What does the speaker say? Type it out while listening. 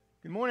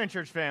Good morning,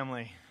 church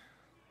family.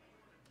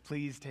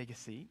 Please take a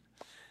seat.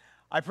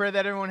 I pray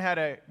that everyone had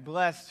a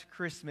blessed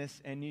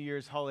Christmas and New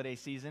Year's holiday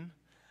season.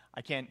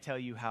 I can't tell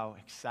you how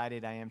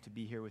excited I am to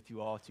be here with you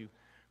all to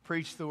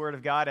preach the Word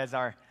of God as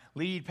our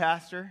lead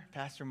pastor,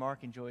 Pastor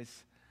Mark, enjoys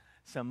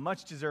some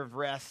much-deserved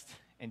rest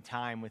and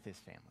time with his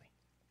family.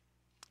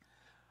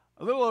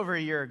 A little over a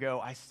year ago,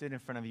 I stood in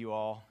front of you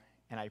all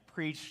and I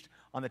preached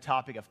on the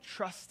topic of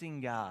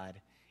trusting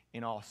God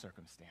in all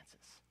circumstances.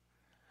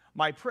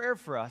 My prayer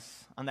for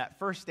us on that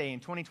first day in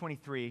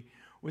 2023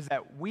 was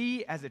that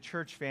we as a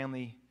church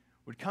family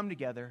would come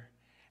together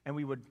and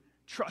we would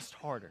trust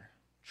harder,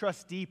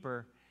 trust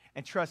deeper,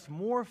 and trust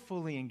more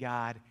fully in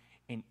God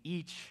in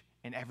each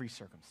and every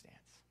circumstance.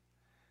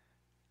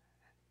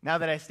 Now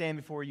that I stand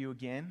before you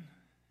again,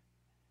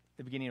 at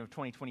the beginning of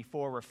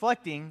 2024,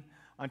 reflecting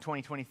on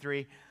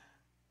 2023,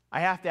 I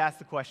have to ask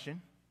the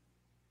question,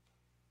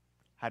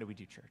 how do we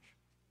do church?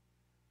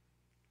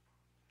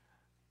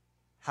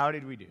 How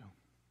did we do?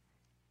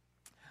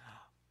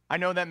 I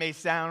know that may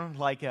sound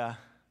like a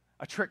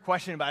trick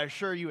question, but I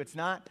assure you it's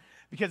not,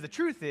 because the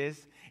truth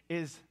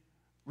is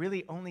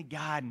really only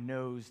God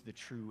knows the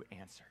true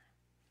answer.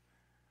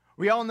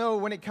 We all know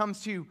when it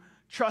comes to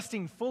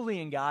trusting fully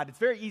in God, it's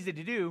very easy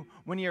to do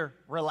when you're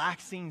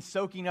relaxing,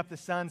 soaking up the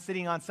sun,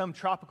 sitting on some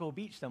tropical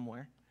beach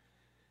somewhere.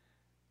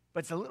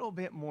 But it's a little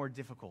bit more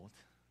difficult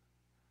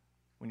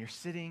when you're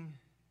sitting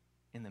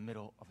in the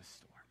middle of a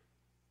storm.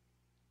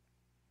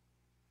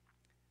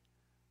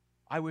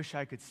 I wish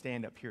I could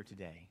stand up here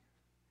today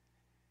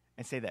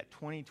and say that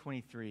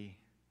 2023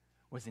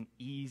 was an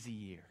easy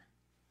year,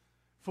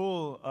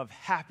 full of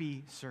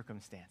happy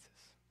circumstances,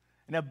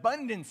 an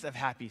abundance of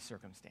happy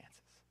circumstances.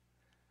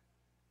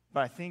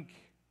 But I think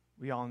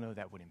we all know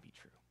that wouldn't be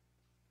true.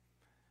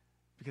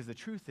 Because the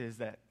truth is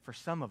that for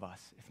some of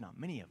us, if not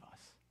many of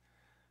us,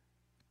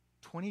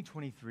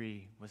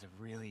 2023 was a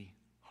really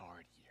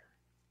hard year.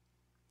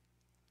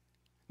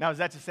 Now, is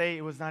that to say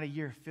it was not a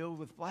year filled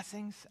with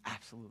blessings?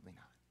 Absolutely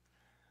not.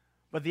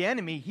 But the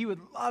enemy, he would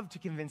love to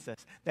convince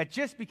us that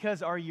just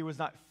because our year was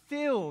not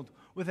filled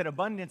with an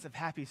abundance of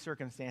happy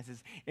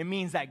circumstances, it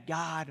means that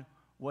God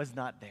was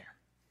not there.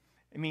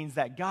 It means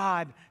that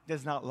God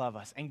does not love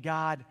us and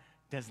God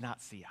does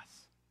not see us.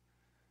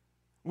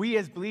 We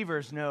as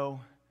believers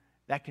know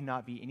that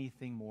cannot be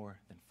anything more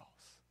than false.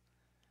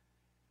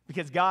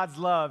 Because God's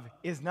love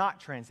is not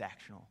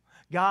transactional.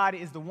 God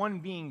is the one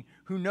being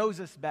who knows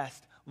us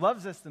best,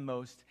 loves us the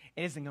most,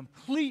 and is in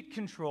complete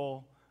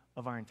control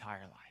of our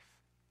entire life.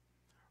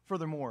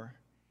 Furthermore,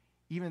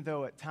 even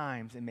though at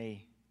times it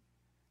may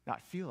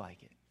not feel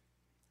like it,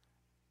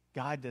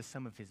 God does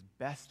some of his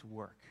best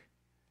work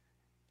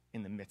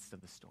in the midst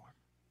of the storm.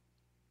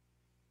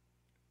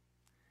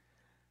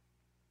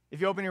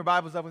 If you open your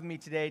Bibles up with me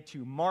today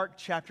to Mark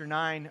chapter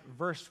 9,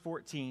 verse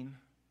 14,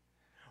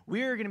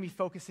 we are going to be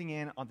focusing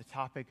in on the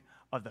topic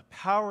of the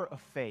power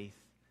of faith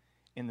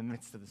in the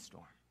midst of the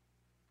storm.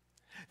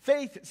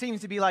 Faith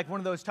seems to be like one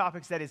of those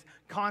topics that is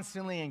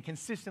constantly and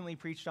consistently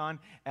preached on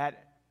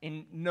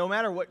in no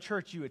matter what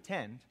church you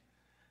attend.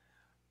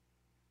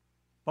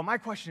 But my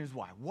question is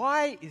why?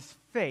 Why is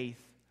faith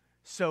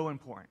so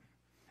important?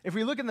 If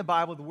we look in the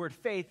Bible, the word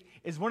faith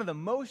is one of the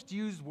most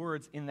used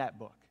words in that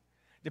book.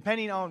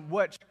 Depending on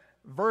which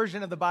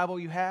version of the Bible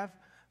you have,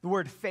 the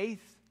word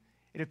faith,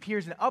 it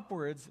appears in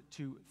upwards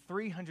to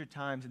 300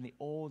 times in the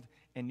Old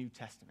and New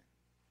Testament.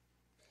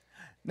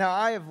 Now,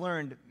 I have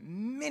learned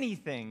many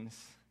things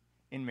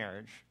in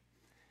marriage.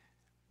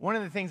 One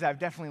of the things I've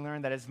definitely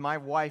learned that is my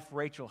wife,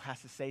 Rachel,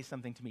 has to say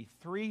something to me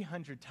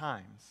 300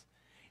 times,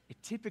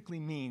 it typically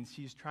means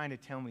she's trying to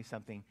tell me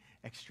something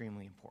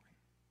extremely important.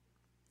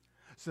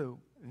 So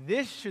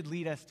this should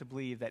lead us to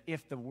believe that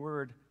if the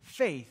word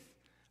faith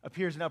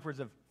appears in upwards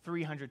of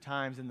 300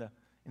 times in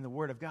the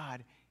Word of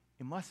God,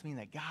 it must mean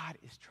that God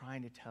is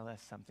trying to tell us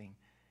something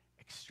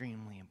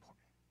extremely important.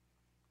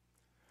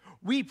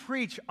 We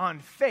preach on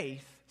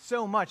faith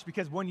so much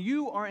because when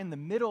you are in the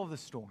middle of the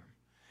storm,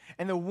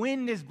 and the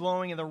wind is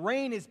blowing, and the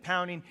rain is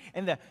pounding,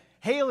 and the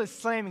hail is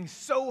slamming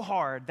so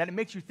hard that it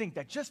makes you think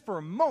that just for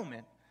a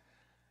moment,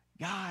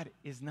 God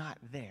is not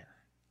there.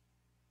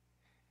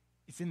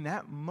 It's in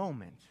that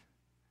moment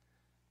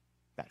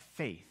that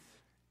faith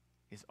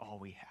is all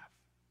we have.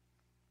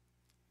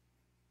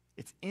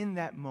 It's in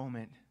that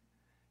moment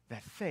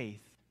that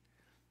faith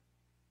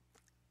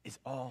is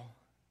all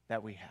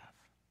that we have.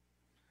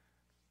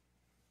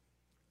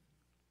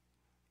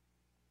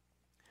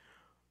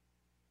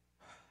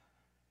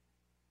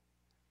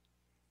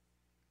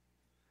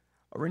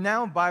 A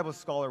renowned Bible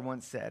scholar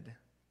once said,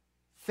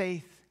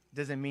 faith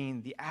doesn't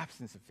mean the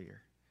absence of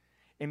fear.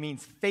 It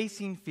means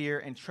facing fear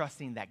and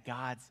trusting that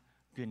God's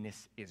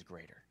goodness is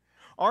greater.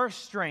 Our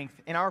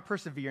strength and our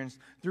perseverance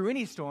through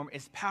any storm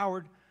is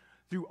powered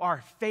through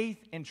our faith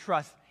and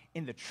trust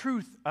in the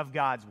truth of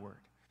God's word.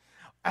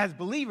 As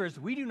believers,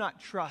 we do not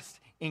trust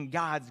in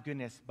God's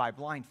goodness by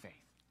blind faith.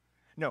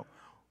 No,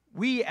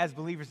 we as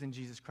believers in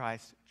Jesus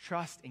Christ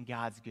trust in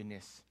God's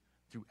goodness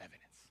through evidence.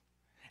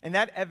 And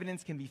that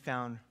evidence can be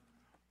found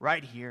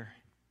right here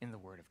in the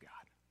Word of God.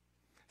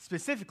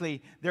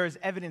 Specifically, there is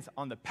evidence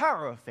on the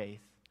power of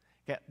faith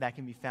that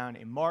can be found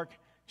in Mark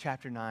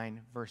chapter 9,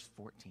 verse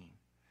 14,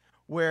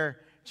 where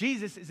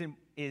Jesus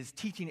is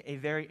teaching a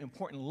very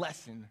important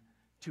lesson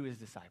to his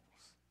disciples.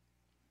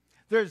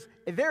 There's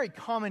a very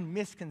common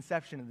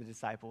misconception of the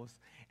disciples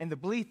and the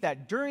belief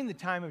that during the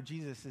time of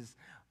Jesus'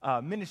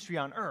 ministry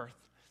on earth,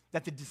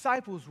 that the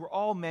disciples were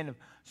all men of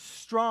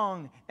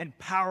strong and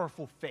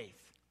powerful faith,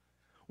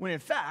 when in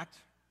fact,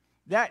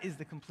 that is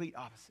the complete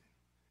opposite.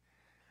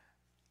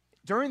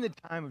 During the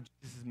time of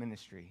Jesus'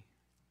 ministry,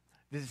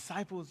 the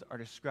disciples are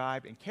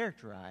described and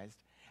characterized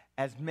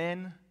as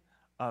men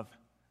of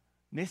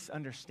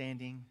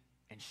misunderstanding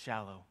and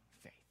shallow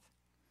faith.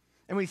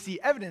 And we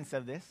see evidence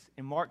of this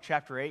in Mark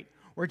chapter 8,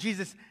 where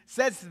Jesus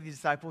says to the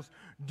disciples,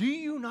 "Do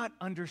you not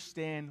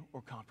understand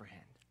or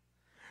comprehend?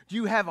 Do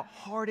you have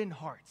hardened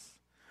hearts?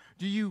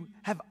 Do you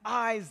have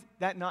eyes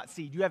that not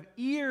see? Do you have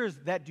ears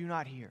that do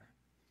not hear?"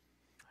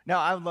 Now,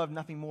 I would love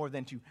nothing more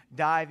than to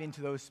dive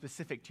into those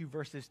specific 2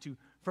 verses to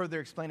further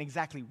explain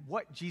exactly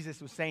what Jesus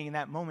was saying in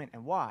that moment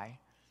and why.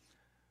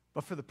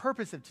 But for the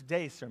purpose of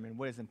today's sermon,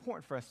 what is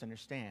important for us to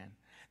understand,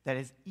 that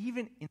is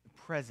even in the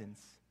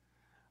presence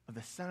of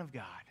the Son of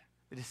God,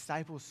 the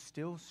disciples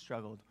still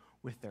struggled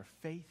with their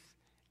faith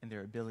and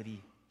their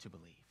ability to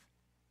believe.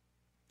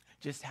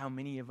 Just how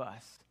many of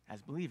us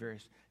as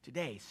believers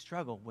today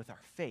struggle with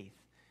our faith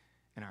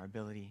and our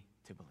ability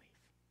to believe.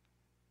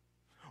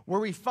 Where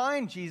we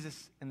find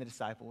Jesus and the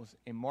disciples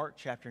in Mark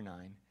chapter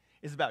 9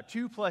 is about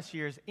 2+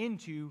 years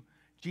into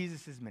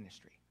Jesus'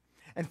 ministry.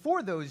 And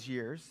for those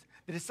years,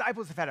 the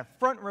disciples have had a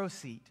front row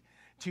seat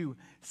to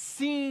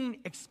seeing,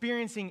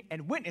 experiencing,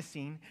 and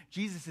witnessing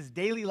Jesus'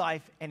 daily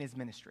life and his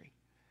ministry.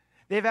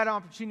 They've had an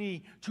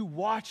opportunity to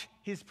watch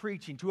his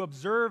preaching, to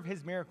observe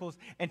his miracles,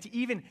 and to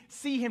even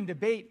see him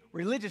debate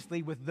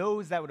religiously with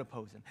those that would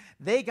oppose him.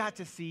 They got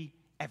to see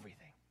everything.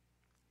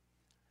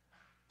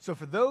 So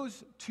for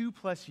those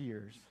 2+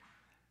 years,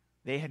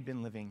 they had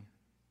been living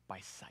by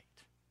sight.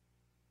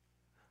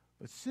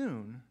 But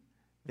soon,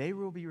 they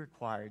will be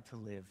required to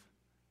live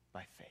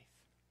by faith.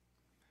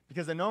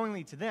 Because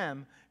unknowingly to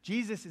them,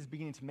 Jesus is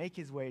beginning to make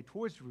his way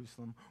towards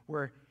Jerusalem,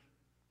 where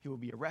he will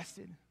be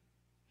arrested,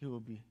 he will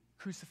be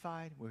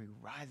crucified, where he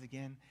will rise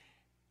again,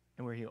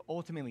 and where he will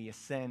ultimately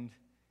ascend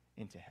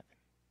into heaven.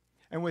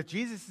 And with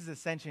Jesus'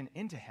 ascension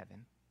into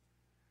heaven,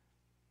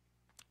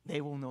 they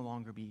will no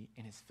longer be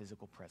in his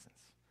physical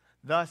presence,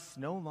 thus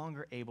no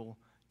longer able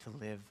to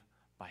live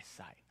by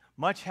sight,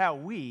 much how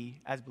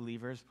we, as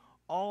believers,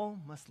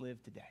 all must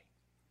live today.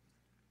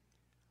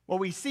 What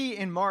we see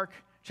in Mark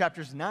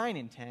chapters 9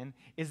 and 10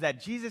 is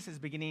that Jesus is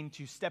beginning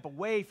to step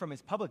away from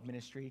his public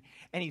ministry,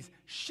 and he's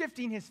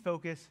shifting his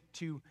focus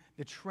to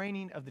the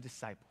training of the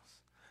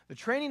disciples. The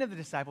training of the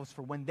disciples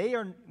for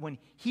when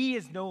he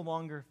is no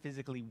longer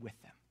physically with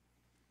them.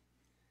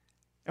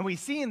 And we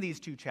see in these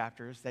 2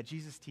 chapters that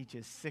Jesus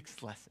teaches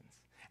 6 lessons.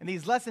 And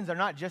these lessons are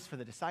not just for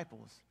the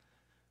disciples,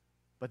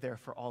 but they're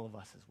for all of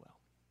us as well.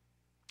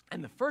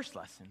 And the first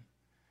lesson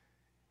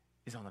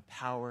is on the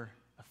power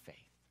of faith.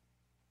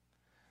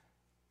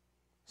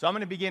 So I'm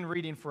going to begin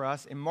reading for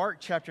us in Mark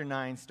chapter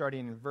 9,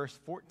 starting in verse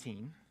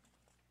 14.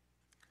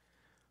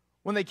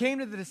 When they came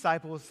to the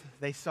disciples,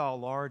 they saw a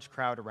large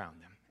crowd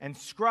around them, and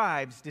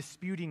scribes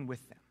disputing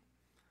with them.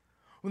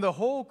 When the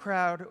whole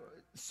crowd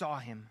saw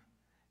him,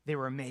 they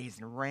were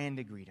amazed and ran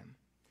to greet him.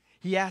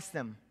 He asked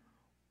them,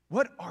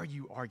 "What are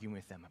you arguing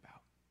with them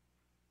about?"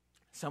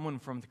 Someone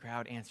from the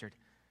crowd answered,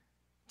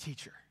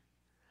 "Teacher,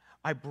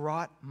 I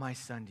brought my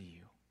son to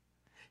you.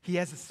 He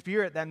has a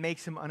spirit that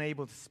makes him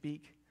unable to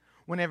speak.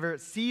 Whenever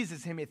it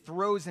seizes him, it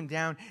throws him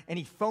down, and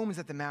he foams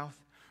at the mouth,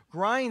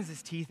 grinds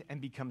his teeth, and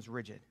becomes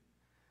rigid.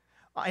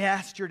 I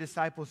asked your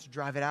disciples to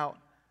drive it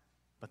out,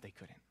 but they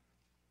couldn't."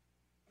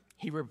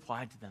 He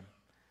replied to them,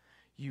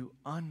 "You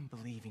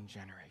unbelieving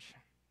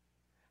generation,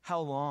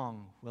 how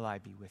long will I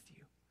be with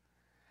you?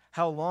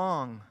 How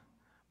long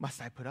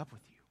must I put up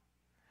with you?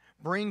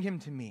 Bring him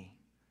to me."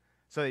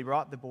 So they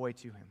brought the boy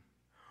to him.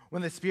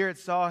 When the spirit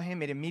saw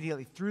him, it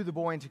immediately threw the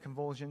boy into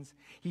convulsions.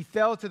 He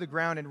fell to the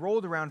ground and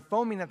rolled around,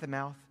 foaming at the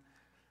mouth.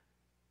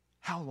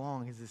 "How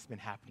long has this been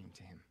happening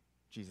to him?"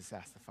 Jesus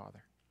asked the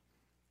father.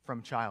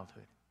 "From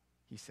childhood,"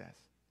 he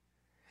says.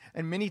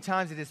 "And many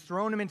times it has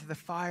thrown him into the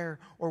fire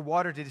or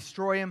water to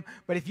destroy him.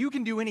 But if you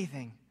can do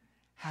anything,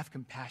 have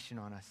compassion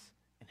on us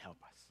and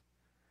help us."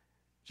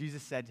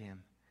 Jesus said to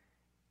him,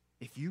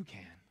 "If you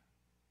can,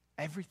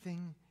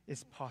 everything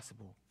is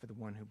possible for the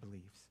one who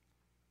believes."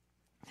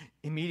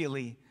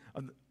 Immediately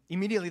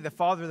the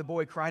father of the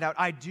boy cried out,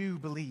 "I do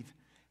believe.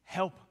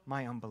 Help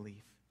my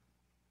unbelief."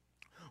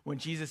 When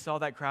Jesus saw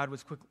that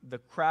the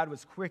crowd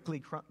was quickly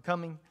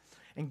coming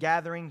and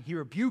gathering, he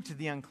rebuked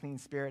the unclean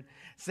spirit,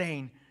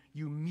 saying,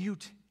 "You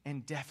mute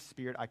and deaf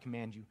spirit, I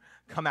command you,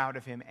 come out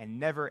of him and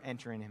never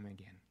enter in him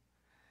again."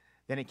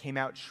 Then it came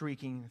out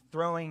shrieking,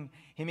 throwing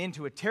him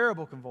into a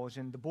terrible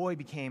convulsion. The boy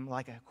became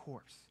like a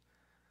corpse,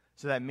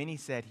 so that many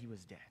said he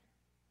was dead.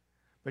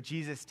 But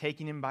Jesus,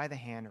 taking him by the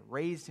hand,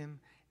 raised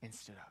him and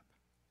stood up.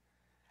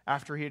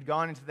 After he had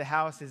gone into the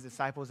house, his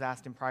disciples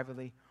asked him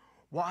privately,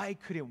 Why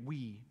couldn't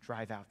we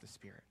drive out the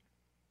spirit?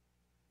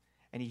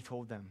 And he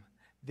told them,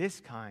 this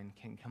kind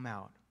can come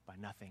out by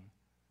nothing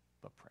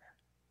but prayer.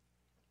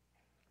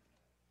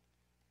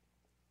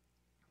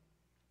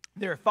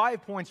 There are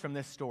 5 points from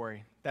this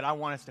story that I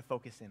want us to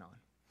focus in on.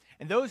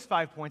 And those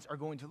 5 points are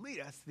going to lead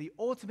us to the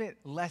ultimate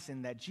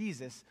lesson that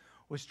Jesus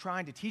was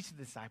trying to teach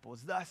the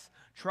disciples, thus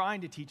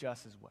trying to teach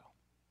us as well.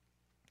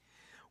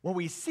 What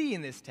we see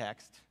in this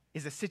text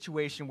is a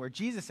situation where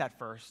Jesus at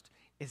first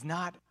is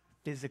not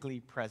physically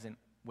present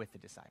with the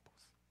disciples.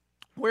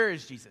 Where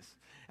is Jesus?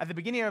 At the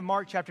beginning of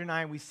Mark chapter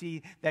 9, we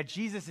see that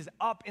Jesus is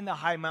up in the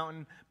high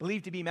mountain,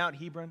 believed to be Mount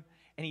Hebron,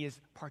 and he is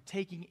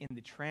partaking in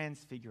the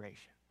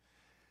transfiguration.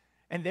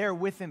 And there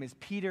with him is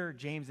Peter,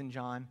 James, and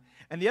John.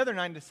 And the other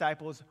 9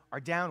 disciples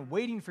are down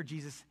waiting for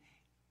Jesus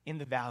in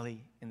the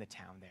valley in the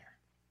town there.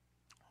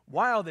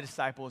 While the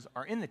disciples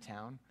are in the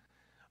town,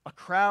 a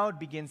crowd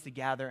begins to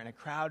gather and a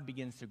crowd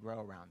begins to grow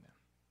around them.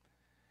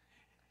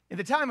 In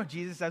the time of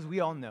Jesus, as we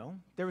all know,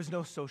 there was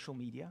no social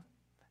media.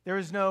 There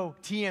was no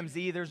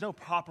TMZ. There was no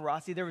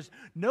paparazzi. There was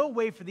no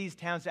way for these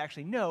towns to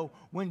actually know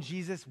when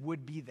Jesus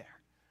would be there.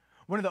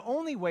 One of the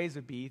only ways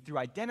would be through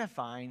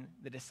identifying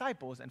the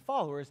disciples and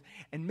followers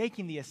and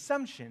making the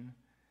assumption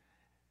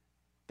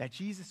that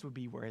Jesus would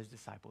be where his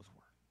disciples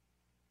were.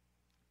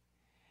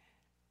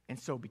 And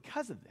so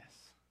because of this,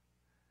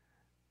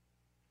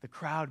 the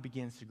crowd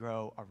begins to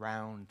grow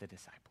around the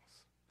disciples.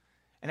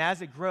 And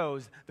as it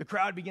grows, the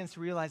crowd begins to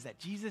realize that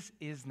Jesus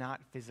is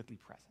not physically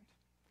present.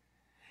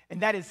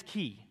 And that is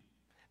key.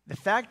 The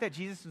fact that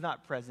Jesus was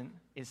not present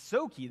is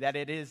so key that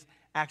it is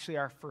actually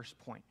our first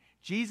point.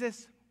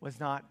 Jesus was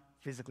not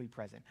physically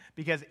present.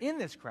 Because in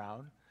this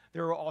crowd,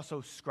 there were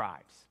also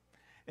scribes.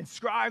 And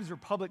scribes were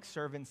public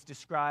servants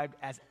described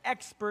as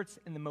experts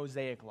in the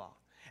Mosaic law.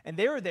 And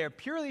they were there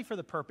purely for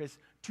the purpose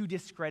to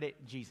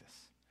discredit Jesus.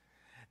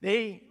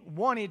 They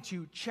wanted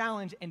to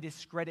challenge and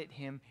discredit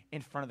him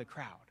in front of the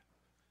crowd.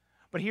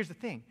 But here's the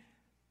thing.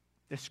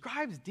 The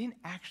scribes didn't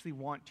actually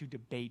want to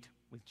debate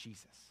with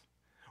Jesus.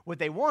 What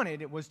they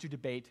wanted was to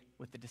debate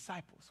with the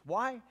disciples.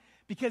 Why?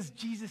 Because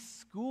Jesus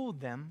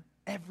schooled them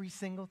every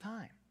single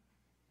time.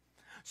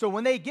 So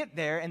when they get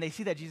there and they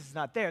see that Jesus is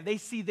not there, they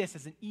see this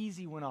as an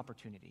easy win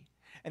opportunity.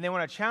 And they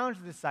want to challenge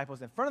the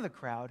disciples in front of the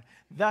crowd,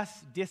 thus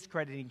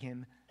discrediting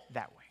him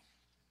that way.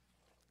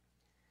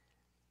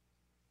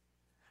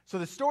 So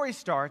the story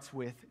starts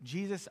with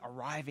Jesus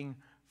arriving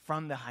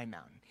from the high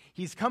mountain.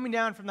 He's coming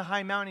down from the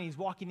high mountain, he's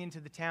walking into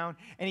the town,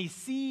 and he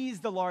sees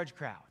the large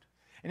crowd.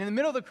 And in the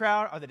middle of the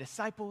crowd are the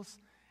disciples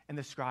and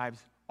the scribes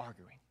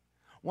arguing.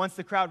 Once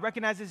the crowd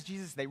recognizes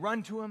Jesus, they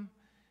run to him,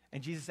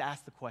 and Jesus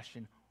asks the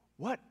question,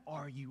 "What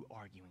are you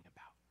arguing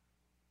about?"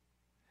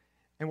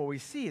 And what we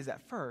see is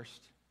at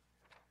first,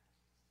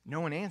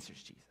 no one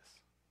answers Jesus.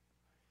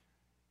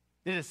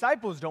 The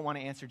disciples don't want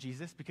to answer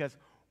Jesus because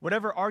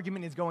whatever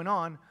argument is going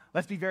on,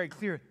 let's be very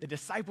clear, the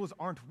disciples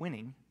aren't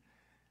winning.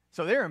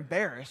 So they're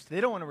embarrassed.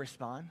 They don't want to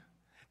respond.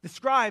 The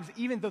scribes,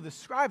 even though the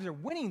scribes are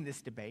winning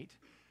this debate,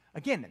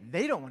 again,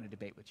 they don't want to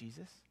debate with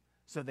Jesus,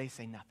 so they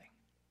say nothing.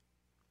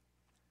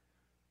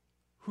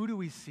 Who do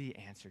we see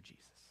answer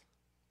Jesus?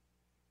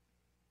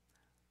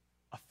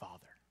 A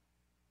father.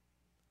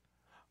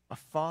 A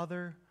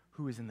father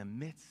who is in the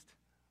midst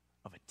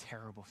of a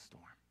terrible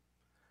storm.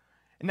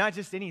 And not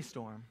just any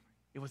storm,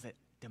 it was a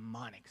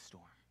demonic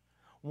storm.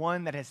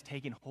 One that has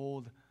taken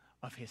hold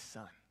of his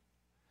son.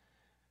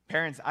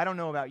 Parents, I don't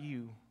know about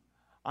you.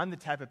 I'm the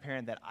type of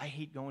parent that I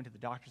hate going to the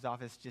doctor's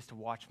office just to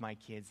watch my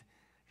kids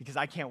because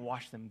I can't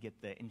watch them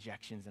get the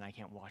injections and I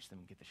can't watch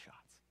them get the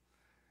shots.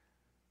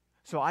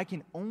 So I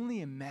can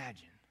only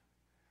imagine,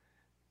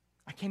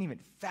 I can't even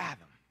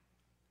fathom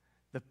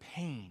the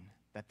pain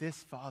that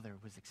this father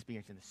was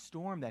experiencing, the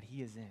storm that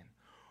he is in,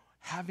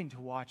 having to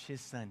watch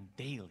his son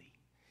daily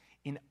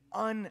in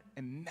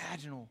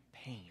unimaginable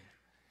pain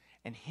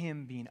and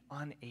him being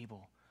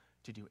unable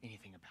to do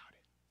anything about it.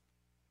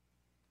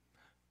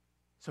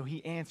 So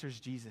he answers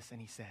Jesus and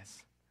he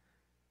says,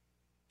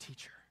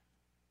 "Teacher,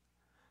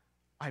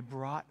 I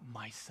brought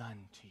my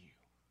son to you."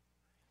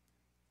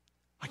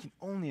 I can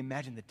only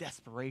imagine the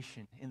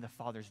desperation in the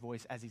father's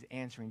voice as he's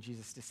answering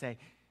Jesus to say,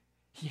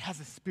 he has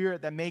a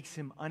spirit that makes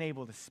him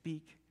unable to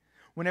speak.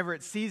 Whenever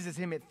it seizes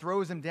him, it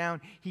throws him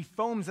down. He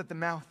foams at the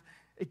mouth.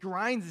 It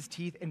grinds his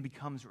teeth and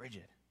becomes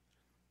rigid.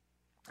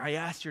 I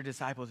asked your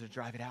disciples to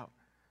drive it out,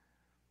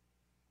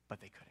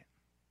 but they couldn't.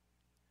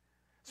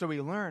 So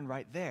we learn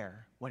right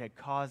there what had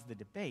caused the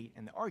debate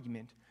and the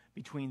argument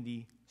between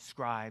the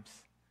scribes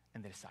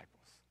and the disciples.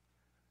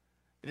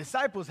 The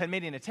disciples had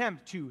made an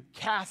attempt to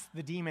cast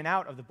the demon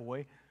out of the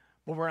boy,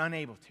 but were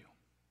unable to.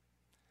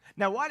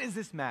 Now, why does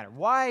this matter?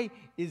 Why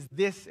is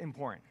this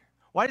important?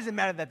 Why does it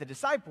matter that the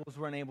disciples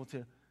were unable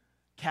to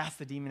cast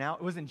the demon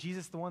out? Wasn't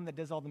Jesus the one that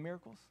does all the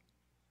miracles?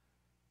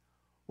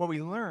 What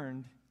we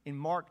learned in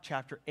Mark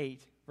chapter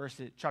 6,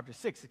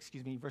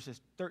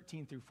 verses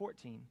 13 through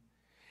 14,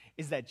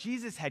 is that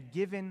Jesus had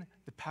given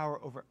the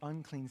power over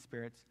unclean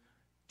spirits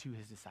to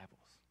his disciples.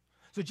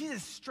 So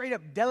Jesus straight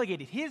up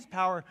delegated his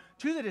power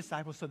to the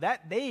disciples so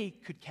that they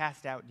could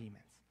cast out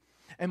demons.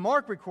 And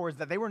Mark records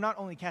that they were not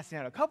only casting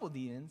out a couple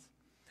demons,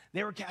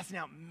 they were casting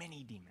out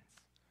many demons.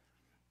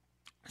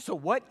 So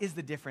what is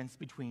the difference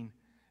between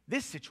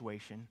this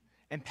situation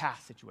and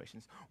past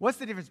situations? What's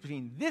the difference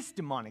between this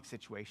demonic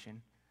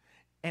situation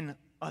and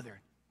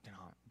other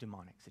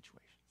demonic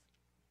situations?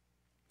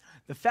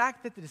 The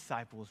fact that the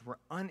disciples were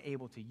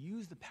unable to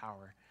use the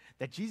power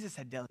that Jesus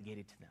had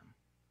delegated to them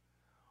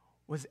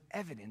was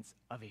evidence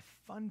of a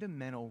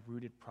fundamental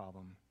rooted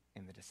problem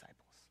in the disciples.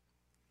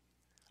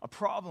 A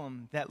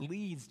problem that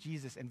leads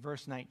Jesus in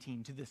verse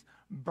 19 to this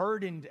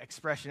burdened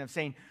expression of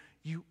saying,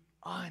 "You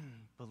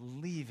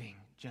unbelieving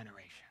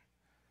generation,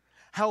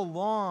 how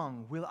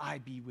long will I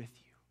be with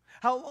you?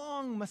 How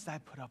long must I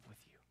put up with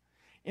you?"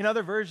 In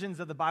other versions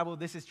of the Bible,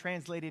 this is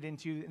translated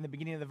into, in the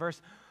beginning of the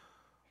verse,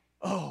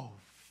 "Oh,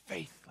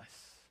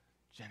 faithless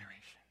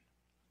generation.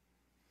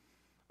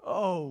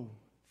 Oh,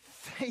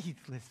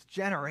 faithless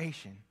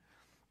generation."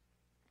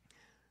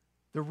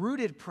 The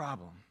rooted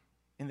problem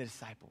in the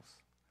disciples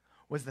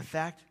was the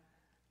fact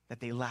that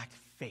they lacked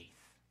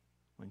faith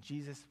when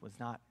Jesus was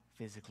not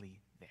physically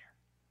there.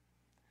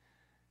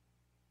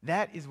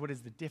 That is what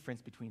is the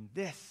difference between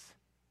this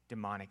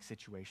demonic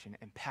situation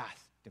and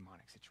past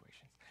demonic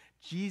situations.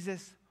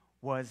 Jesus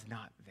was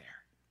not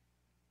there.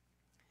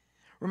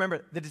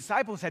 Remember, the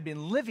disciples had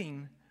been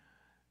living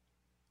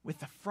with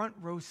the front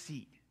row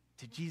seat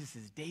to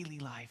Jesus' daily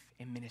life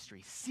and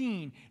ministry,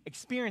 seeing,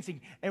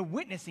 experiencing, and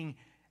witnessing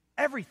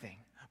everything.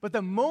 But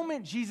the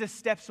moment Jesus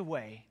steps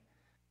away,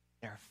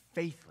 they're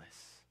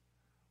faithless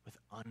with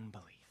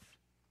unbelief.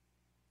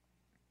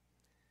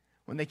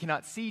 When they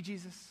cannot see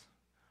Jesus,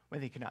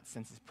 when they cannot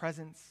sense his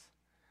presence,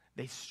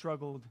 they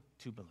struggled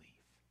to believe.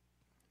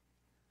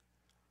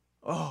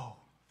 Oh,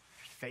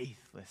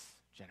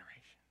 faithless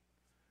generation.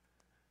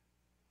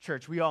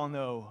 Church, we all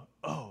know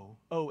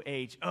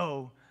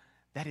O-H-O,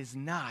 that is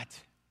not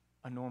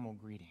a normal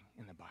greeting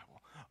in the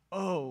Bible.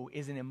 O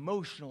is an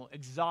emotional,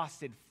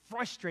 exhausted,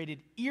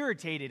 frustrated,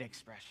 irritated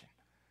expression.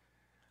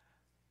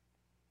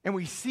 And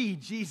we see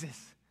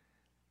Jesus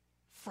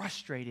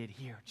frustrated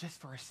here just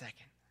for a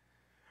second.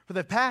 For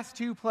the past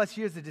 2+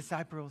 years, the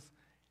disciples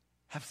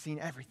have seen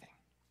everything.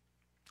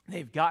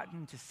 They've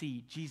gotten to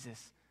see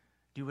Jesus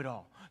do it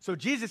all. So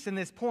Jesus in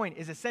this point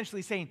is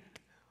essentially saying,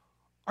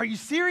 "Are you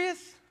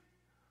serious?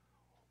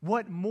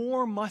 What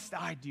more must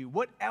I do?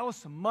 What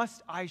else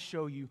must I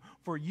show you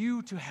for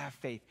you to have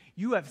faith?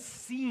 You have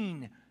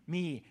seen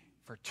me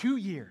for 2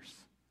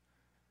 years."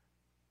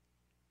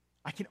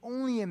 I can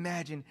only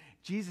imagine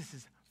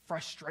Jesus'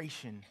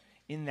 frustration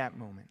in that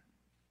moment.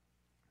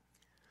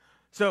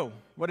 So,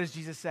 what does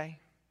Jesus say?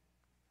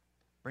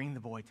 "Bring the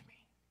boy to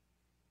me."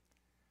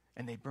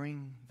 And they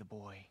bring the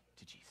boy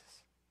to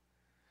Jesus.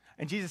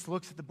 And Jesus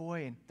looks at the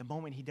boy, and the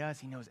moment he does,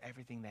 he knows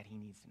everything that he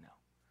needs to know.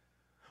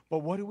 But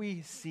what do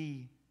we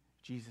see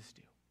Jesus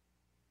do?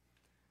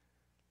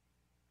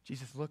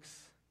 Jesus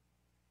looks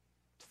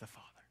to the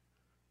Father.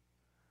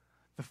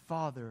 The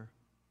Father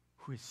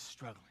who is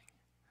struggling.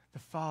 The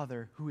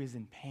Father who is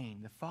in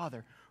pain. The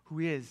Father who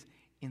is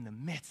in the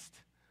midst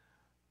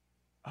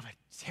of a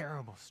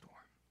terrible storm.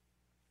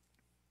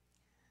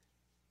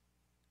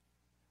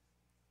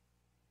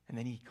 And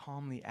then he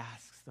calmly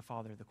asks the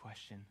Father the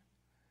question,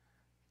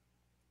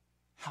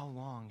 "How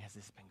long has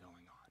this been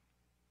going on?"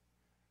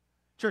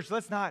 Church,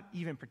 let's not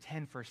even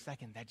pretend for a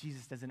second that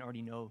Jesus doesn't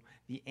already know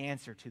the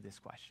answer to this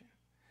question.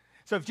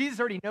 So if Jesus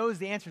already knows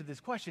the answer to this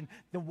question,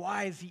 then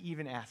why is he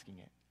even asking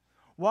it?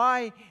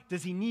 Why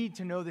does he need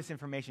to know this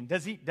information?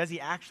 Does he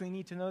actually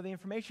need to know the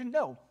information?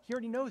 No, he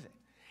already knows it.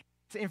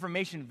 Is the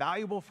information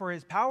valuable for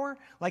his power?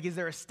 Like, is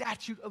there a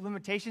statute of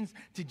limitations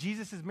to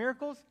Jesus'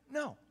 miracles?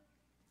 No.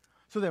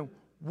 So then,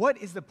 what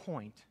is the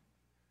point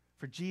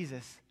for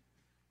Jesus,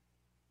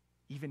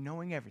 even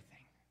knowing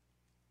everything,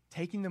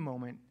 taking the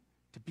moment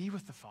to be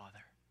with the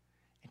Father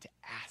and to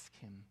ask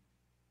him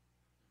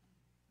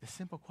the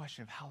simple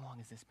question of how long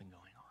has this been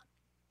going on?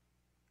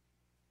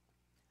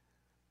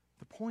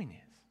 The point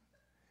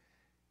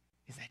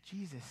is that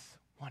Jesus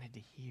wanted to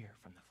hear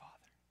from the Father.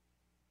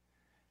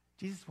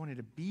 Jesus wanted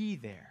to be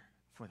there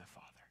for the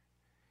Father.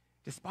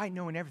 Despite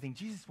knowing everything,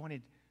 Jesus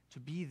wanted to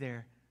be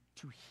there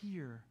to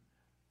hear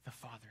the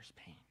Father's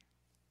pain.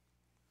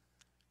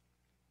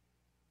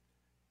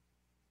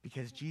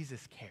 Because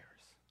Jesus cares.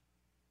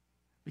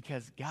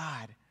 Because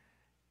God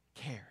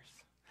cares.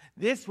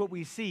 This, what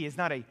we see, is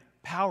not a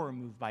power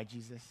move by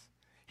Jesus.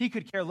 He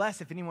could care less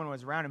if anyone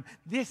was around him.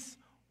 This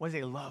was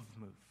a love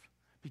move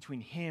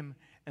between him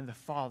and the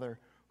Father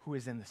who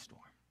is in the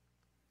storm.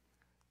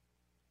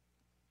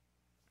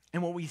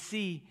 And what we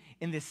see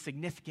in this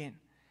significant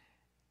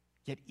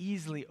yet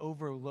easily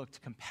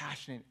overlooked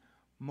compassionate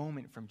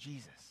moment from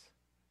Jesus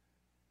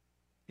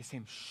is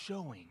him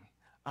showing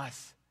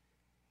us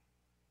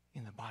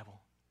in the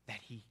Bible that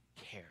he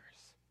cares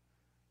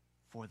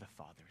for the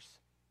Father's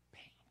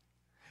pain.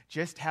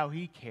 Just how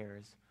he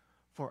cares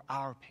for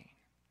our pain,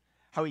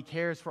 how he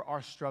cares for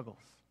our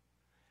struggles,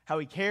 how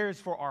he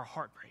cares for our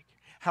heartbreak,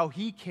 how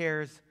he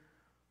cares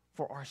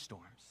for our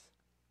storms.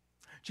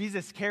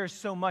 Jesus cares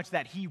so much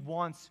that he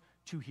wants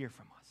to hear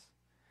from us.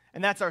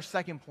 And that's our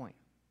second point.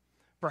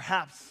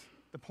 Perhaps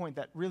the point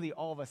that really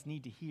all of us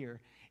need to hear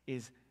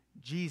is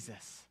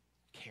Jesus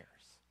cares.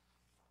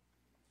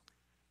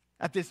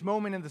 At this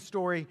moment in the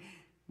story,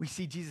 we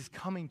see Jesus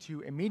coming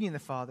to and meeting the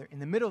Father in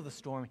the middle of the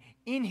storm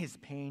in his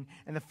pain,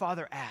 and the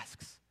Father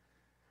asks,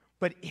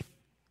 but if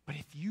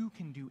you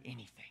can do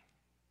anything,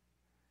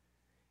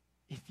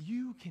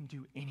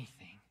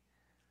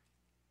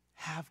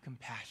 have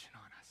compassion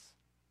on us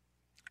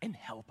and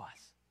help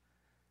us.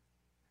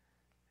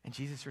 And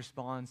Jesus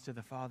responds to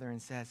the Father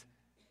and says,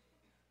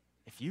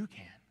 if you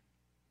can,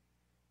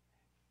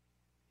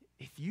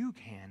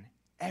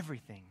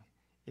 everything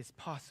is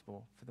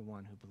possible for the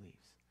one who believes.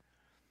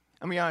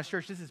 I'm going to be honest,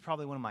 church, this is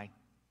probably one of my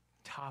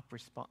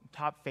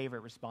top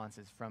favorite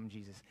responses from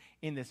Jesus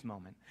in this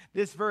moment.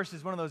 This verse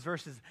is one of those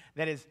verses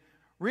that is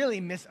really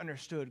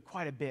misunderstood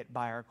quite a bit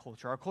by our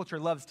culture. Our culture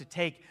loves to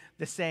take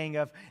the saying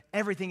of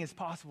everything is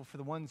possible for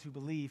the ones who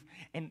believe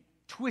and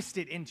twist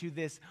it into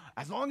this,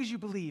 as long as you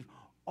believe,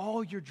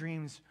 all your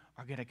dreams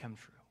are going to come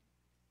true.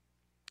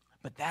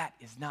 But that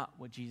is not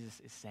what Jesus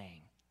is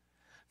saying.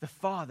 The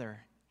Father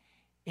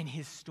in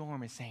his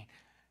storm is saying,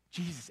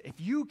 Jesus, if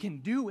you can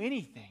do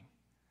anything,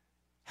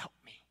 help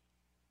me.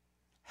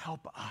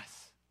 Help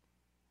us.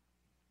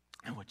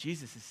 And what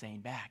Jesus is saying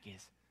back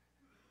is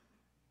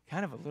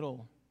kind of a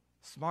little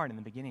smart in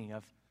the beginning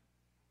of,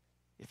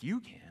 if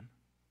you can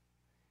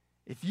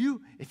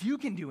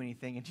do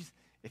anything, and just,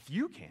 if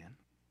you can.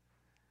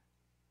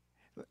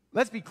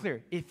 Let's be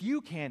clear. If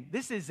you can,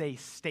 this is a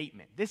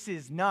statement. This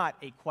is not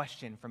a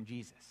question from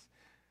Jesus.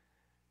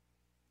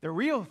 The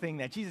real thing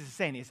that Jesus is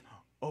saying is,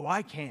 oh,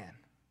 I can.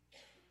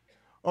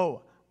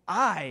 Oh,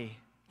 I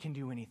can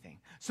do anything.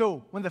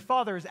 So when the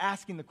Father is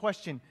asking the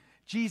question,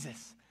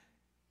 Jesus,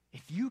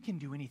 if you can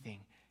do anything,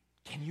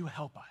 can you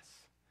help us?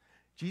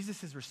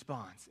 Jesus'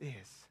 response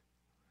is,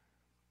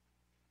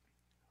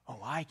 oh,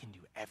 I can do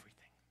everything.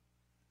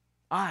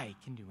 I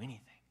can do anything.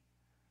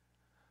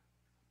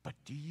 But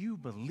do you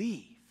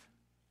believe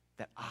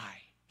that I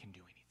can do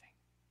anything?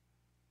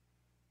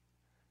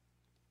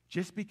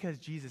 Just because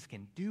Jesus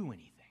can do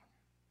anything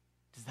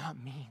does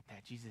not mean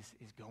that Jesus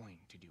is going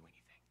to do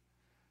anything.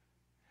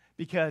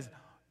 Because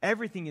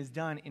everything is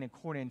done in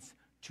accordance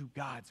to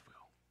God's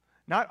will,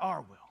 not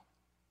our will.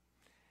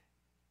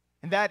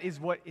 And that is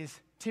what is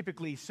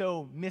typically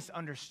so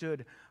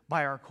misunderstood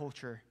by our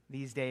culture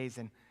these days.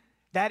 And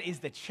that is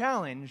the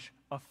challenge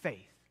of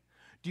faith.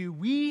 Do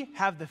we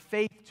have the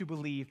faith to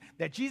believe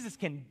that Jesus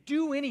can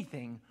do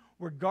anything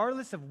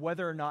regardless of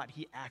whether or not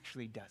he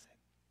actually does it?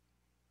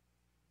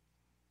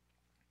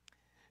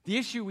 The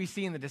issue we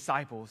see in the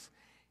disciples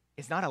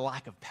is not a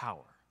lack of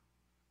power.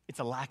 It's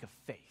a lack of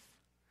faith.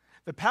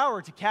 The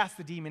power to cast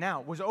the demon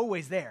out was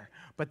always there,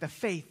 but the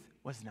faith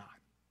was not.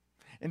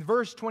 In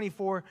verse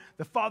 24,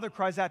 the Father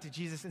cries out to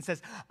Jesus and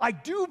says, I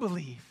do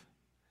believe.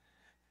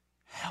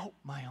 Help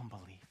my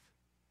unbelief.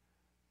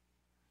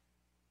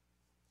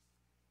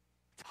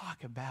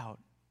 Talk about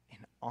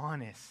an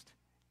honest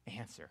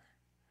answer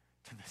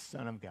to the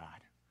Son of God.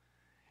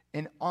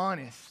 An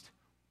honest,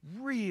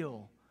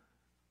 real,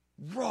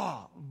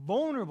 raw,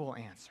 vulnerable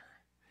answer.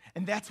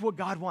 And that's what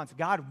God wants.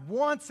 God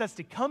wants us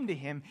to come to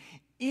him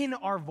in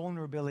our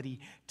vulnerability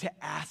to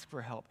ask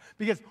for help.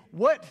 Because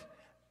what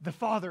the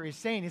Father is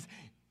saying is,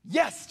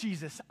 yes,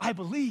 Jesus, I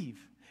believe.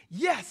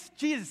 Yes,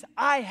 Jesus,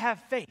 I have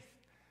faith.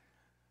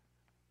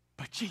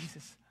 But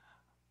Jesus,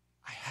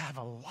 I have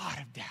a lot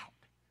of doubt.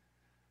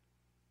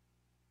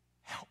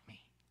 Help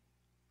me.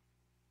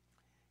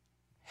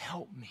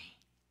 Help me.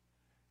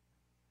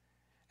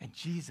 And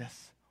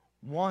Jesus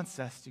wants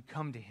us to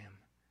come to him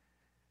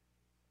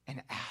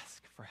and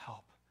ask for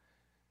help.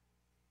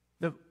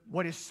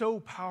 What is so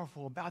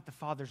powerful about the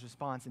Father's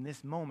response in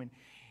this moment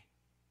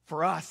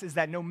for us is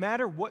that no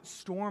matter what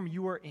storm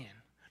you are in,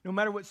 no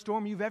matter what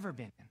storm you've ever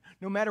been in,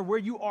 no matter where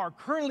you are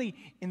currently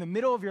in the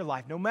middle of your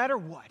life, no matter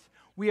what,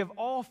 we have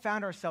all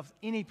found ourselves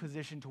in a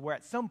position to where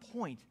at some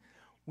point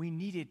we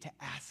needed to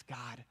ask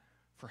God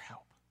for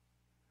help.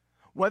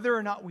 Whether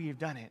or not we have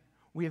done it,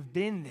 we have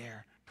been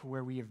there to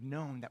where we have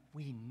known that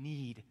we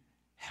need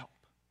help.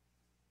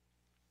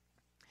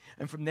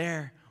 And from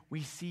there,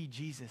 we see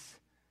Jesus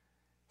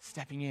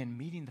stepping in,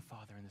 meeting the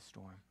Father in the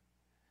storm,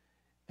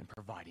 and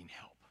providing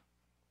help.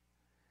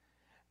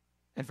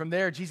 And from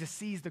there, Jesus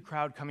sees the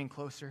crowd coming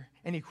closer,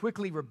 and he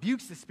quickly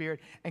rebukes the spirit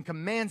and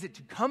commands it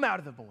to come out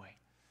of the boy.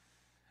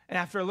 And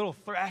after a little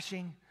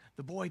thrashing,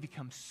 the boy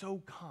becomes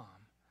so calm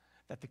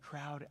that the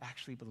crowd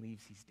actually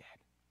believes he's dead.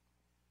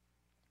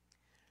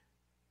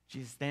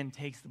 Jesus then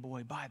takes the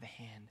boy by the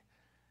hand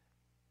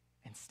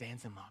and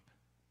stands him up,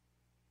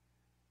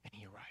 and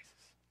he arises.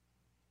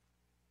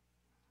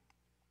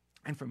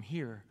 And from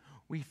here,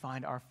 we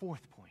find our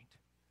fourth point.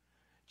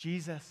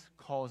 Jesus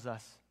calls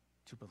us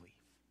to believe.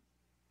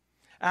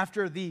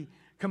 After the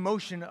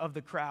commotion of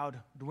the crowd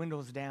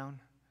dwindles down,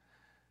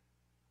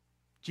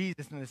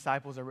 Jesus and the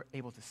disciples are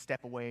able to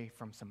step away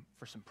for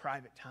some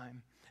private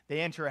time.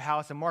 They enter a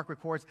house, and Mark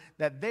records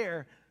that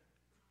there,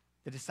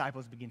 the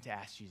disciples begin to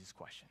ask Jesus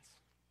questions.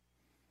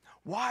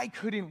 Why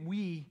couldn't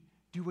we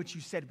do what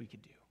you said we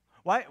could do?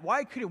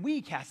 Why couldn't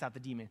we cast out the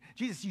demon?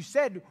 Jesus, you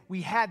said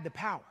we had the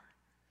power.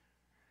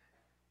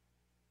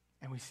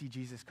 And we see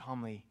Jesus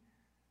calmly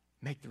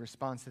make the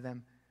response to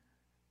them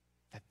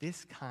that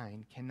this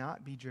kind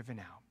cannot be driven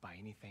out by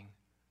anything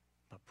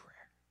but prayer.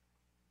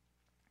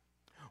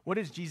 What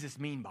does Jesus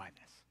mean by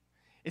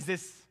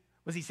this?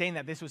 Was he saying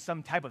that this was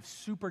some type of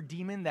super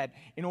demon, that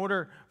in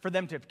order for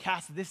them to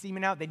cast this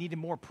demon out, they needed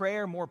more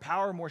prayer, more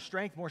power, more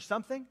strength, more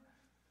something?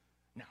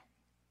 No.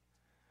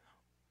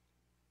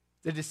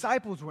 The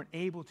disciples weren't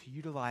able to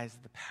utilize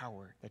the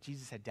power that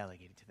Jesus had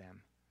delegated to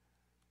them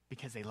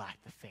because they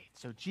lacked the faith.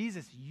 So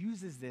Jesus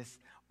uses this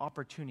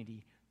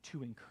opportunity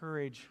to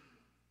encourage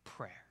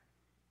prayer,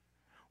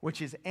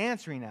 which is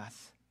answering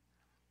us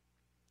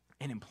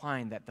and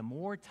implying that the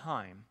more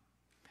time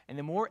and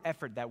the more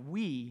effort that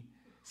we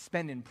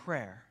spend in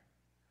prayer,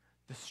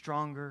 the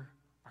stronger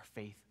our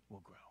faith will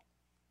grow.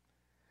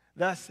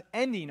 Thus,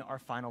 ending our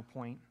final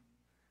point,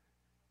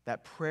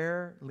 that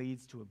prayer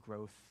leads to a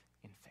growth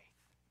in faith.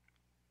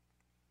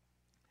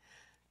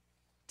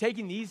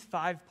 Taking these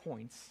 5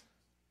 points,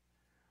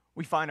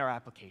 we find our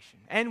application,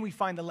 and we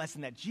find the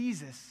lesson that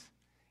Jesus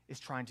is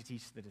trying to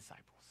teach the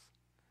disciples.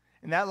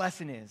 And that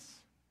lesson is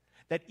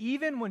that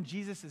even when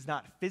Jesus is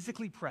not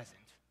physically present,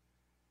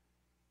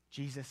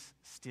 Jesus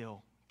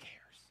still cares.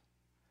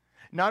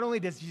 Not only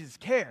does Jesus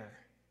care,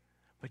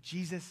 but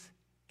Jesus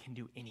can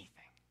do anything.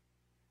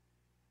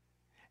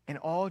 And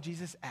all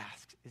Jesus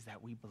asks is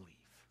that we believe.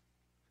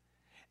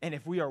 And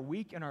if we are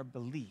weak in our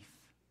belief,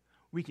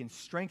 we can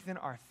strengthen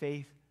our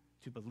faith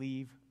to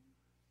believe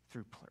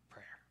through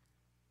prayer.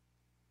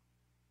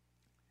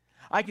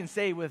 I can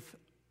say with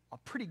a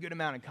pretty good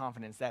amount of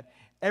confidence that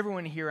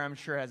everyone here, I'm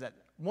sure, has at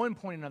one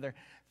point or another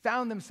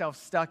found themselves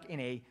stuck in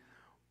a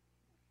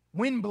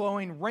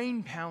wind-blowing,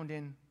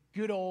 rain-pounding,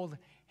 good old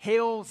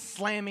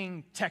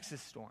hail-slamming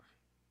Texas storm.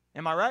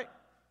 Am I right?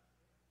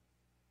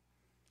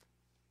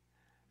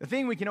 The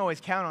thing we can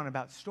always count on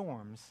about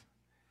storms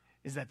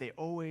is that they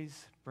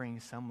always bring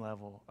some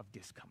level of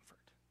discomfort.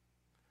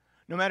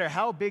 No matter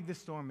how big the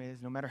storm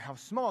is, no matter how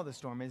small the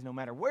storm is, no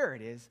matter where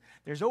it is,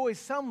 there's always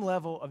some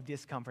level of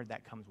discomfort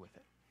that comes with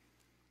it.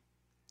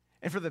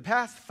 And for the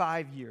past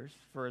 5 years,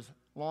 for as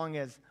long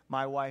as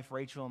my wife,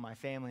 Rachel, and my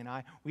family and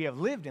I, we have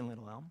lived in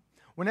Little Elm,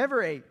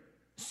 whenever a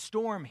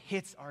storm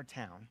hits our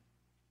town,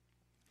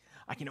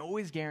 I can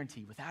always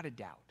guarantee, without a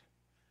doubt,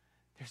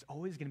 there's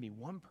always going to be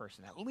one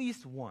person, at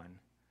least one,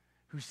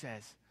 who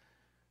says,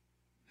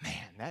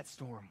 man, that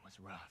storm was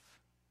rough,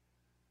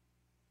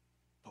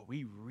 but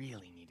we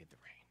really needed the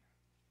rain.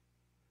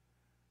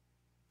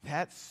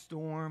 That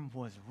storm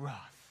was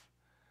rough,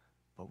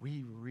 but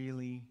we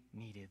really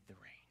needed the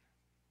rain.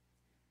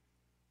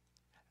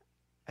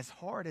 As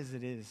hard as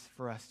it is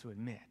for us to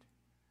admit,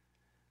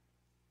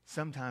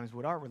 sometimes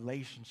what our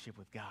relationship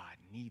with God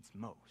needs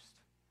most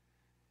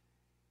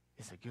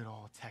is a good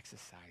old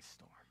Texas-sized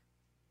storm.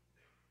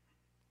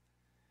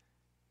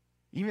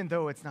 Even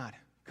though it's not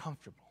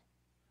comfortable,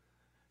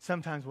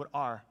 sometimes what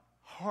our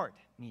heart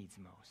needs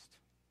most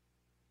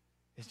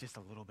is just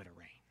a little bit of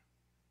rain.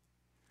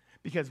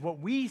 Because what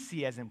we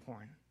see as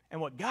important and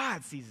what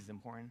God sees as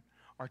important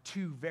are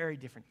two very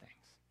different things.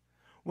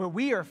 Where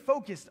we are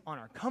focused on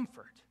our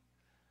comfort,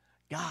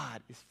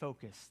 God is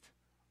focused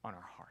on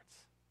our hearts.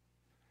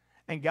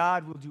 And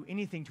God will do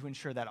anything to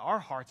ensure that our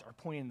hearts are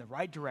pointing in the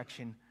right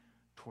direction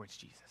towards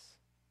Jesus.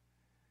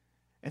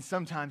 And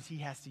sometimes he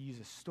has to use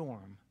a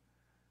storm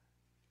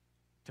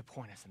to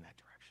point us in that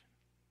direction.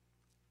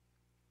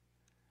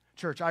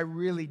 Church, I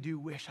really do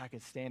wish I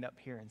could stand up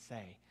here and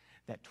say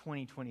that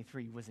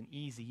 2023 was an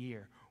easy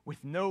year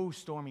with no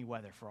stormy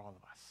weather for all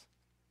of us.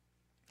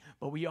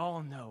 But we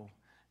all know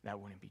that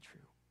wouldn't be true.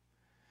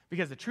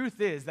 Because the truth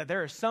is that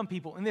there are some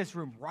people in this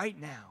room right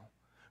now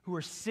who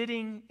are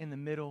sitting in the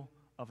middle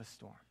of a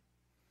storm.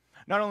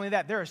 Not only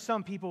that, there are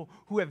some people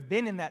who have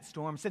been in that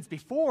storm since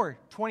before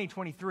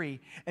 2023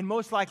 and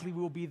most likely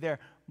will be there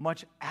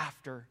much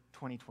after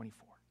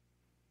 2024.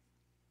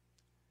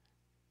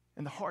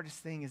 And the hardest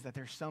thing is that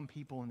there's some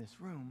people in this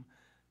room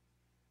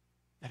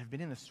that have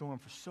been in the storm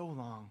for so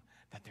long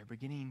that they're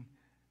beginning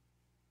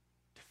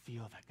to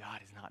feel that God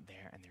is not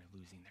there and they're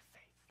losing their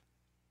faith.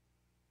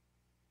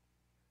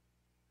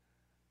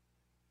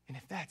 And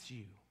if that's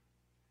you,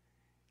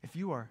 if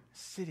you are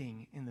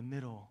sitting in the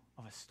middle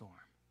of a storm,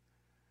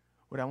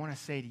 what I want to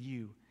say to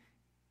you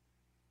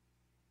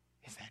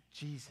is that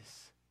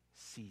Jesus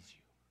sees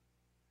you.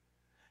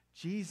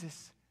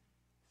 Jesus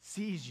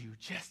sees you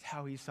just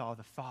how he saw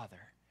the Father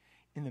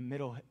in the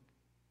middle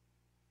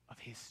of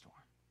his storm.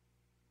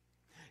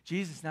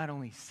 Jesus not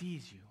only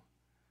sees you,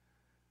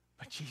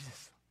 but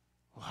Jesus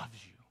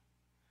loves you.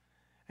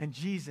 And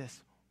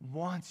Jesus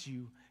wants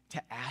you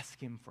to ask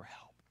him for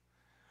help.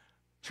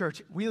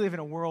 Church, we live in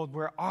a world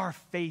where our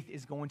faith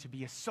is going to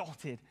be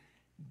assaulted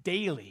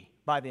daily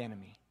by the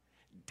enemy.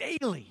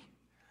 Daily.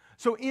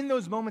 So in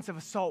those moments of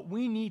assault,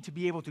 we need to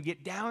be able to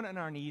get down on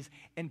our knees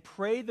and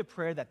pray the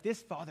prayer that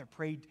this Father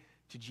prayed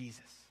to Jesus.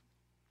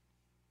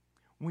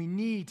 We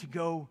need to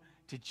go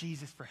to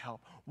Jesus for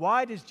help.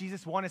 Why does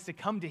Jesus want us to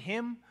come to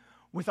him?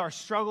 with our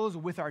struggles,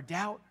 with our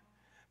doubt.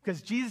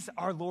 Because Jesus,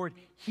 our Lord,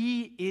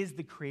 he is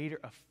the creator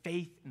of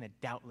faith in the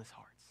doubtless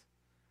hearts.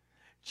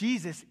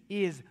 Jesus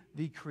is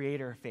the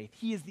creator of faith.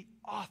 He is the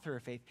author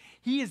of faith.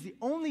 He is the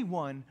only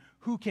one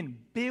who can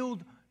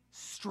build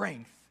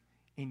strength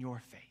in your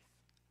faith.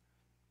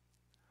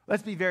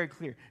 Let's be very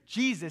clear.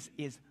 Jesus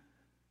is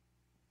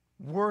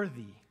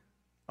worthy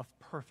of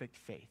perfect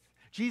faith.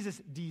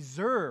 Jesus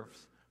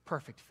deserves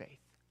perfect faith.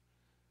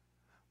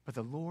 But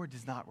the Lord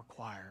does not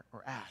require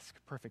or ask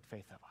perfect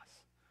faith of us.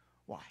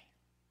 Why?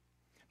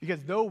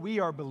 Because though we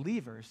are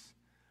believers,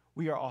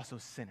 we are also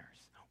sinners.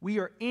 We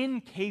are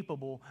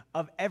incapable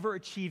of ever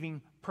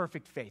achieving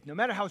perfect faith. No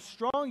matter how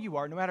strong you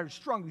are, no matter how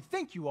strong you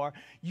think you are,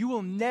 you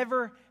will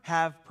never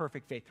have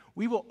perfect faith.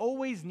 We will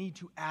always need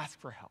to ask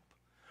for help.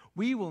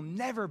 We will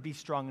never be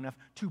strong enough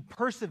to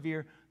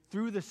persevere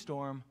through the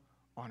storm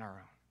on our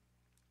own.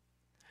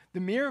 The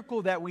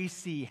miracle that we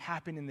see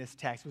happen in this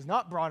text was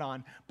not brought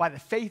on by the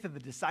faith of the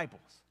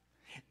disciples.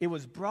 It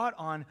was brought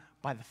on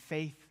by the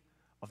faith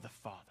of the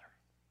Father.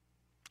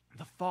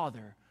 The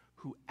Father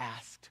who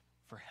asked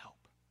for help.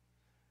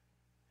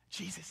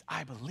 Jesus,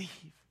 I believe.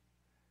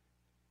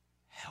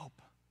 Help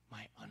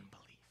my unbelief.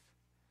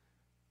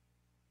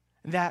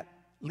 And that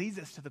leads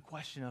us to the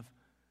question of,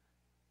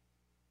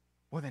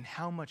 well, then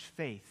how much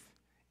faith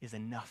is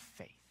enough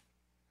faith?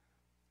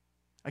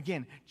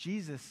 Again,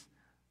 Jesus,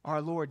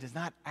 our Lord, does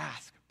not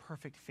ask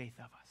perfect faith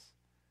of us.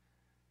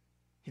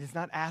 He does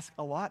not ask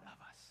a lot of us.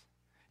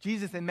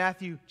 Jesus in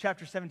Matthew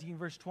chapter 17,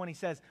 verse 20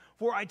 says,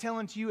 "For I tell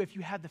unto you, if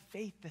you have the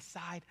faith the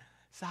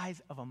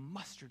size of a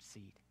mustard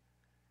seed,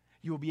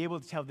 you will be able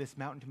to tell this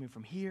mountain to move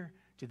from here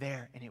to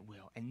there, and it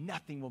will, and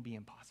nothing will be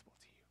impossible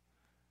to you."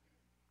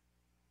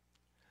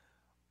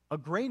 A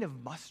grain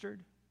of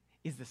mustard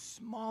is the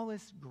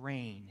smallest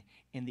grain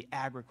in the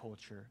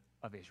agriculture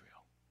of Israel.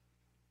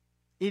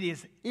 It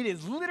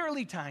is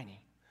literally tiny.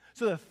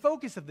 So the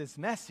focus of this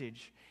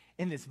message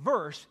in this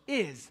verse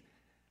is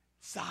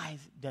size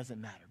doesn't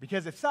matter.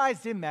 Because if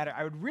size didn't matter,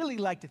 I would really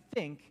like to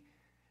think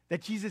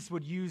that Jesus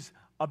would use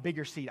a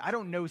bigger seed. I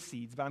don't know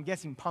seeds, but I'm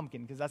guessing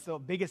pumpkin because that's the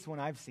biggest one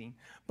I've seen.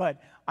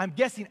 But I'm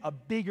guessing a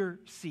bigger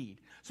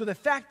seed. So the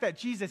fact that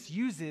Jesus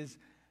uses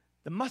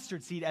the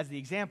mustard seed as the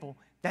example,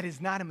 that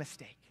is not a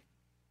mistake.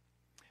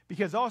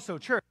 Because also,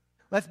 church,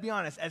 let's be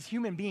honest, as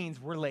human beings,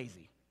 we're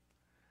lazy.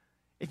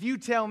 If you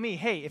tell me,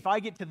 hey, if I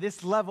get to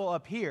this level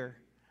up here,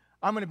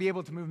 I'm going to be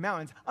able to move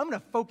mountains, I'm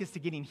going to focus to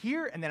getting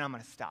here, and then I'm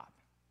going to stop.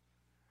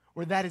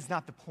 Or that is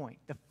not the point.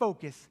 The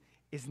focus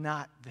is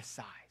not the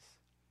size.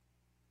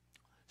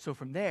 So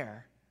from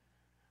there,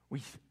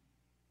 we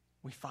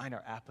find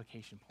our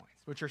application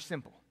points, which are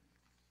simple.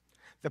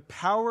 The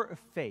power of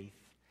faith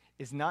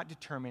is not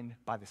determined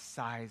by the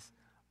size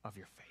of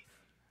your faith,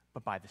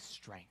 but by the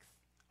strength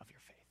of your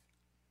faith.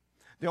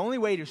 The only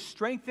way to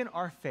strengthen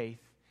our faith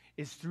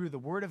is through the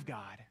Word of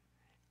God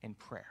and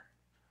prayer.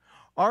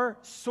 Our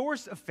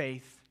source of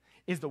faith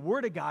is the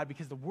Word of God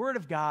because the Word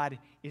of God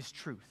is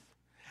truth.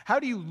 How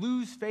do you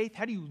lose faith?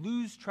 How do you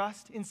lose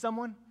trust in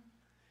someone?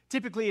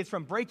 Typically, it's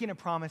from breaking a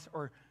promise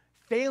or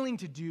failing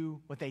to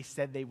do what they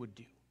said they would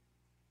do.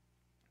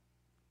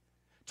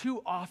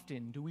 Too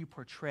often do we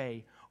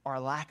portray our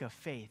lack of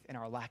faith and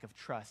our lack of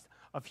trust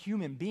of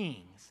human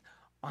beings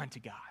onto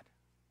God.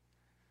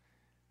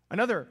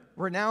 Another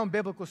renowned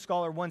biblical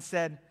scholar once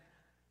said,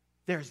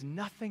 "There's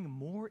nothing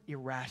more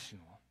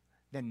irrational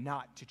than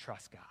not to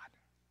trust God,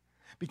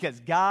 because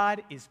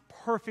God is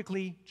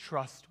perfectly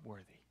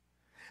trustworthy."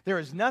 There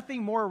is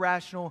nothing more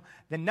irrational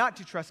than not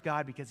to trust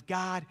God because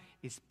God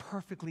is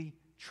perfectly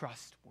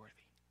trustworthy.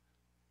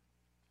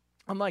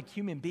 Unlike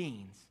human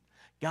beings,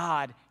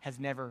 God has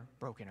never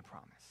broken a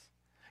promise.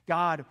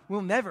 God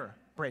will never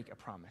break a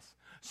promise.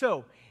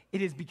 So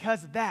it is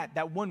because of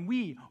that when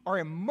we are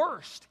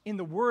immersed in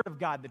the Word of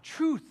God, the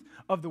truth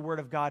of the Word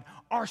of God,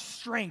 our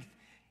strength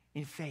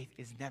in faith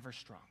is never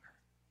stronger.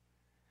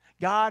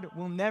 God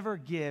will never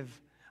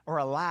give or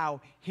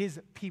allow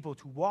his people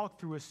to walk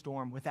through a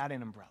storm without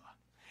an umbrella.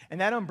 And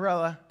that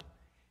umbrella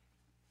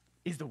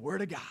is the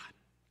Word of God,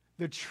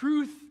 the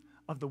truth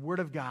of the Word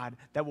of God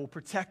that will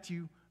protect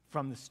you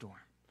from the storm.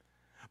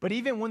 But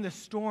even when the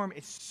storm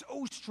is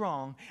so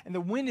strong and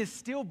the wind is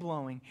still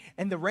blowing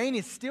and the rain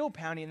is still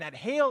pounding and that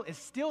hail is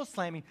still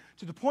slamming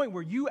to the point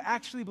where you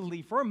actually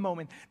believe for a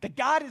moment that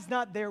God is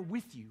not there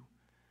with you,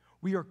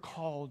 we are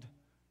called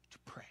to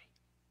pray.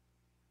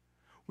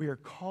 We are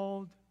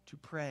called to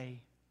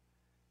pray,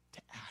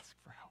 to ask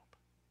for help.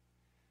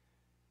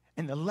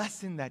 And the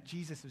lesson that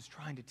Jesus is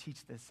trying to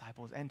teach the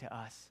disciples and to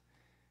us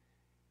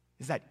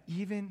is that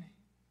even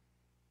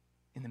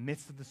in the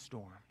midst of the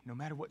storm, no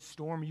matter what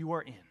storm you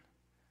are in,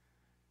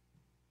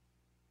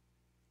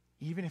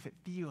 even if it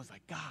feels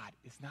like God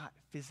is not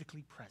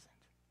physically present,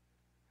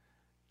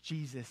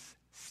 Jesus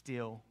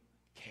still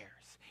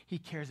cares. He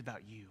cares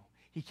about you.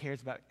 He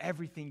cares about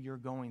everything you're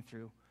going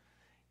through,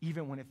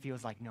 even when it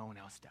feels like no one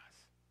else does.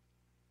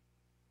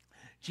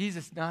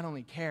 Jesus not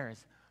only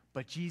cares,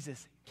 but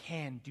Jesus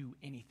can do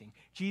anything.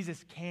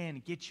 Jesus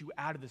can get you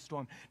out of the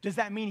storm. Does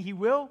that mean he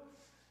will?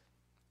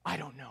 I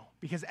don't know,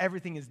 because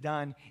everything is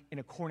done in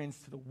accordance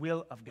to the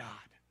will of God.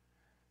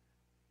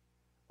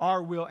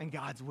 Our will and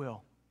God's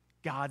will.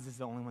 God's is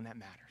the only one that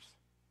matters.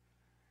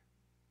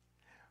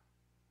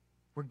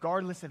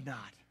 Regardless of not,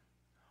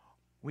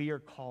 we are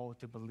called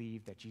to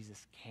believe that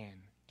Jesus can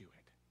do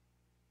it.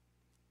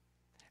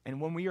 And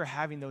when we are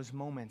having those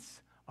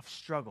moments of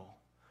struggle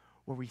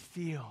where we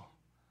feel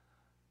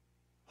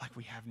like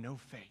we have no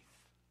faith,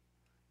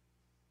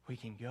 we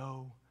can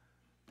go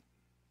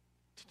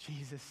to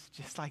Jesus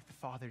just like the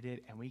Father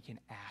did, and we can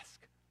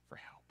ask for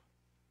help.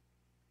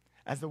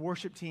 As the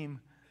worship team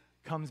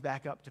comes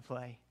back up to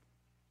play,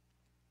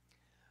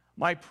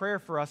 my prayer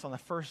for us on the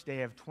first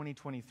day of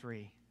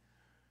 2023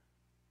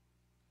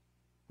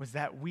 was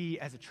that we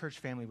as a church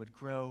family would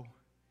grow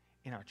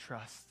in our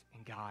trust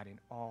in God in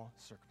all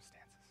circumstances.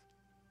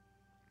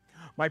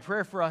 My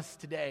prayer for us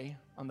today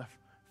on the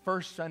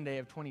first Sunday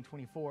of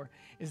 2024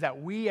 is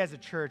that we as a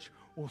church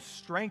will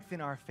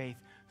strengthen our faith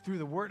through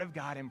the Word of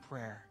God and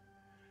prayer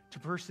to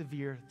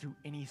persevere through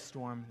any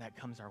storm that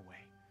comes our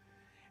way.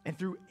 And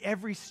through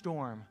every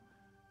storm,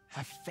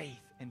 have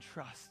faith and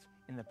trust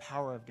in the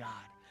power of God,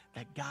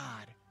 that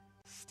God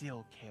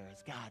still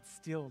cares, God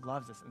still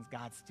loves us, and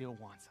God still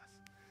wants us.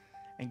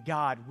 And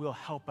God will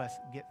help us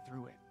get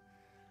through it.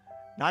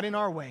 Not in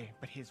our way,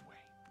 but His way.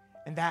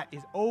 And that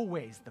is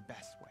always the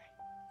best way.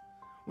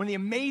 One of the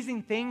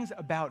amazing things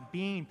about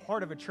being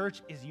part of a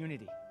church is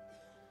unity.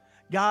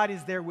 God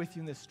is there with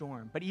you in the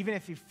storm. But even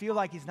if you feel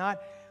like He's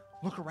not,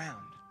 look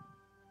around.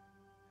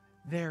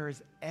 There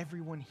is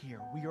everyone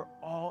here. We are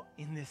all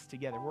in this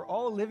together. We're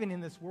all living in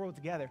this world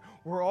together.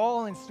 We're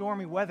all in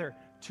stormy weather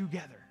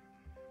together.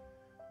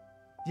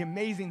 The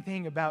amazing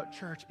thing about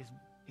church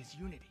is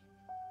unity.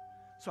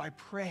 So I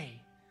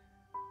pray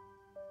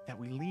that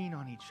we lean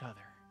on each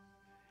other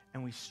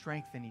and we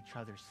strengthen each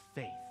other's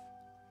faith.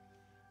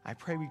 I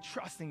pray we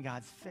trust in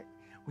God's faith.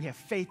 We have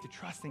faith to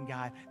trust in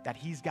God that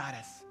He's got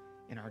us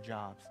in our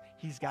jobs.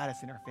 He's got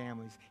us in our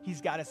families.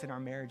 He's got us in our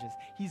marriages.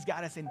 He's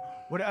got us in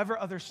whatever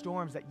other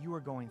storms that you are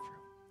going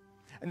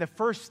through. And the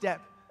first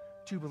step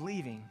to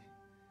believing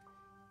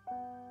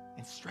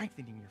and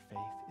strengthening your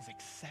faith is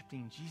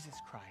accepting Jesus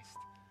Christ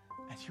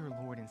as your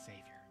Lord and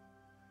Savior.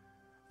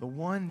 The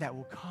one that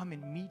will come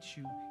and meet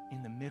you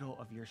in the middle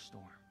of your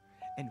storm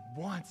and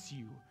wants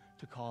you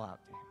to call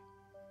out to Him.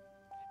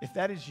 If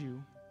that is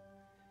you,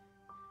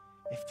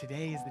 if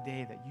today is the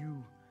day that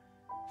you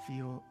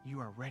feel you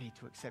are ready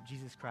to accept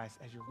Jesus Christ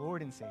as your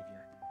Lord and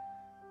Savior,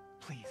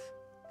 please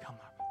come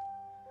up.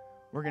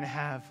 We're going to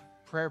have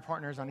prayer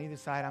partners on either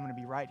side. I'm going to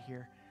be right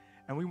here.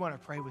 And we want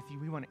to pray with you.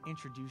 We want to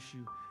introduce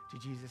you to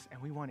Jesus,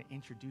 and we want to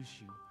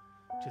introduce you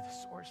to the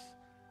source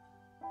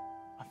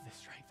of the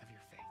strength of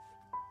your faith.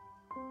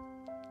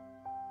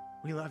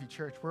 We love you,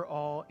 church. We're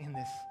all in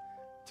this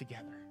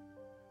together.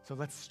 So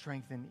let's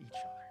strengthen each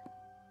other.